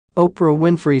Oprah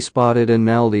Winfrey spotted in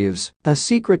Maldives, a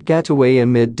secret getaway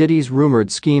amid Diddy's rumored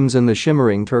schemes in the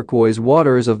shimmering turquoise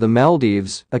waters of the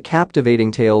Maldives. A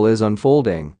captivating tale is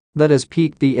unfolding that has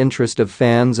piqued the interest of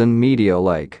fans and media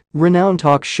alike. Renowned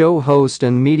talk show host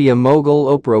and media mogul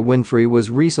Oprah Winfrey was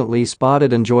recently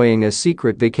spotted enjoying a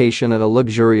secret vacation at a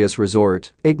luxurious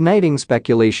resort, igniting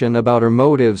speculation about her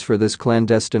motives for this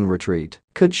clandestine retreat.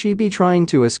 Could she be trying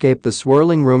to escape the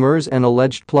swirling rumors and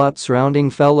alleged plots surrounding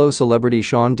fellow celebrity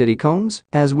Sean Diddy Combs?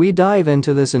 As we dive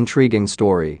into this intriguing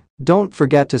story, don't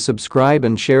forget to subscribe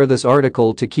and share this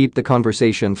article to keep the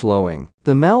conversation flowing.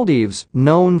 The Maldives,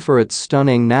 known for its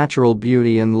stunning natural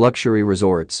beauty and luxury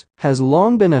resorts, has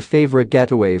long been a favorite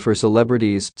getaway for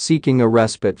celebrities seeking a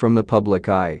respite from the public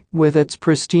eye. With its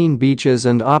pristine beaches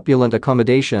and opulent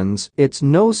accommodations, it's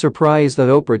no surprise that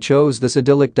Oprah chose this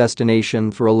idyllic destination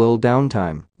for a little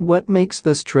downtime. What makes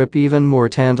this trip even more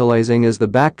tantalizing is the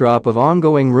backdrop of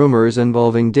ongoing rumors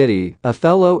involving Diddy, a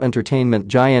fellow entertainment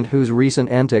giant whose recent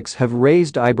antics have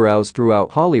raised eyebrows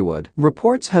throughout Hollywood.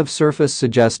 Reports have surfaced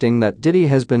suggesting that Diddy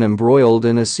has been embroiled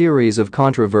in a series of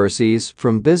controversies,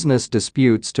 from business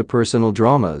disputes to personal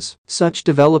dramas. Such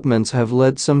developments have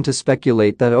led some to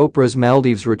speculate that Oprah's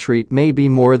Maldives retreat may be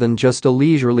more than just a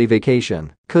leisurely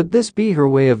vacation. Could this be her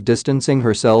way of distancing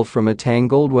herself from a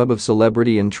tangled web of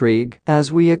celebrity intrigue?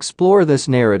 As we explore this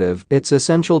narrative, it's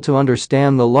essential to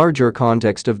understand the larger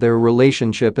context of their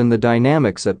relationship and the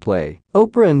dynamics at play.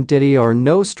 Oprah and Diddy are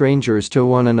no strangers to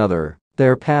one another.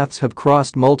 Their paths have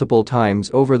crossed multiple times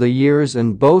over the years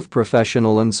in both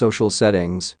professional and social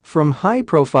settings. From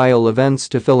high-profile events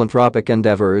to philanthropic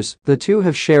endeavors, the two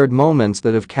have shared moments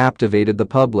that have captivated the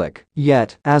public.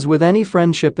 Yet, as with any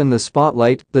friendship in the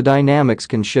spotlight, the dynamics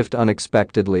can shift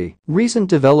unexpectedly. Recent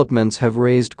developments have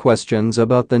raised questions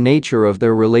about the nature of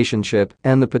their relationship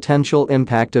and the potential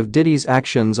impact of Diddy's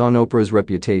actions on Oprah's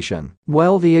reputation.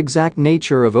 While the exact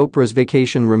nature of Oprah's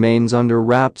vacation remains under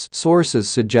wraps, sources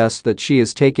suggest that she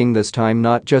is taking this time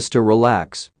not just to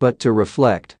relax, but to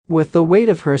reflect. With the weight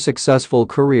of her successful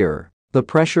career, the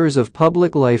pressures of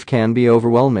public life can be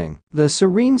overwhelming. The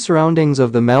serene surroundings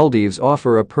of the Maldives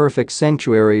offer a perfect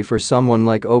sanctuary for someone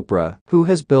like Oprah, who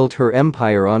has built her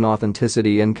empire on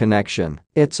authenticity and connection.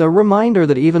 It's a reminder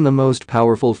that even the most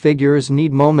powerful figures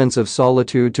need moments of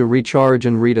solitude to recharge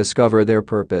and rediscover their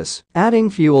purpose. Adding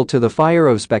fuel to the fire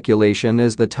of speculation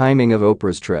is the timing of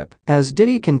Oprah's trip. As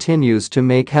Diddy continues to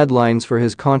make headlines for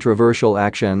his controversial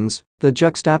actions, the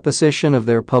juxtaposition of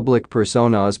their public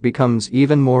personas becomes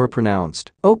even more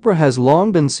pronounced. Oprah has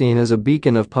long been seen as a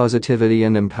beacon of positivity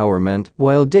and empowerment,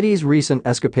 while Diddy's recent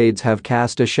escapades have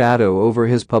cast a shadow over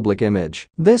his public image.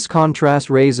 This contrast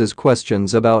raises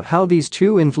questions about how these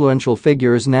two influential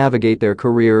figures navigate their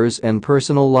careers and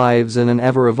personal lives in an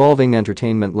ever-evolving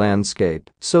entertainment landscape.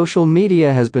 Social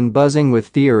media has been buzzing with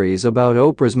theories about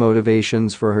Oprah's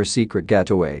motivations for her secret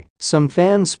getaway. Some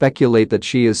fans speculate that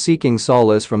she is seeking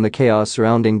solace from the chaos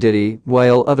surrounding Diddy,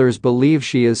 while others believe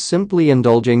she is simply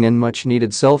indulging in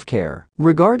much-needed self-care.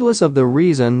 Regardless of the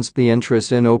reasons, the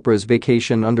interest in Oprah's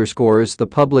vacation underscores the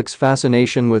public's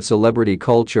fascination with celebrity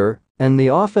culture and the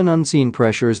often unseen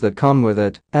pressures that come with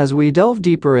it. As we delve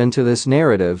deeper into this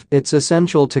narrative, it's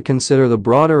essential to consider the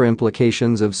broader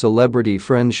implications of celebrity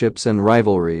friendships and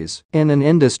rivalries. In an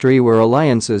industry where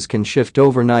alliances can shift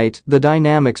overnight, the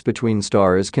dynamics between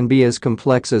stars can be as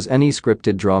complex as any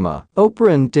scripted drama.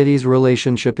 Oprah and Diddy's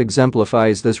relationship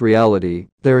exemplifies this reality.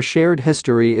 Their shared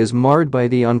history is marred by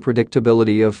the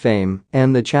unpredictability of fame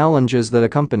and the challenges that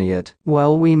accompany it.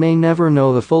 While we may never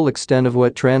know the full extent of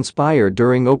what transpired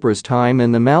during Oprah's time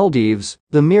in the Maldives,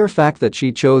 the mere fact that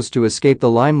she chose to escape the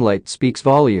limelight speaks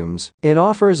volumes. It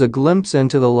offers a glimpse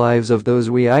into the lives of those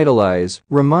we idolize,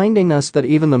 reminding us that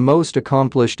even the most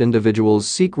accomplished individuals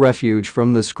seek refuge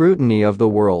from the scrutiny of the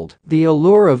world. The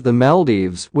allure of the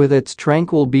Maldives, with its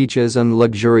tranquil beaches and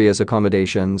luxurious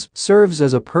accommodations, serves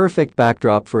as a perfect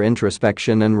backdrop for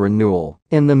introspection and renewal.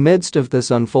 In the midst of this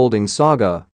unfolding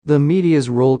saga, the media's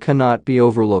role cannot be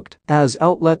overlooked. As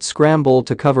outlets scramble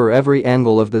to cover every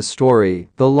angle of this story,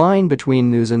 the line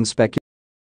between news and speculation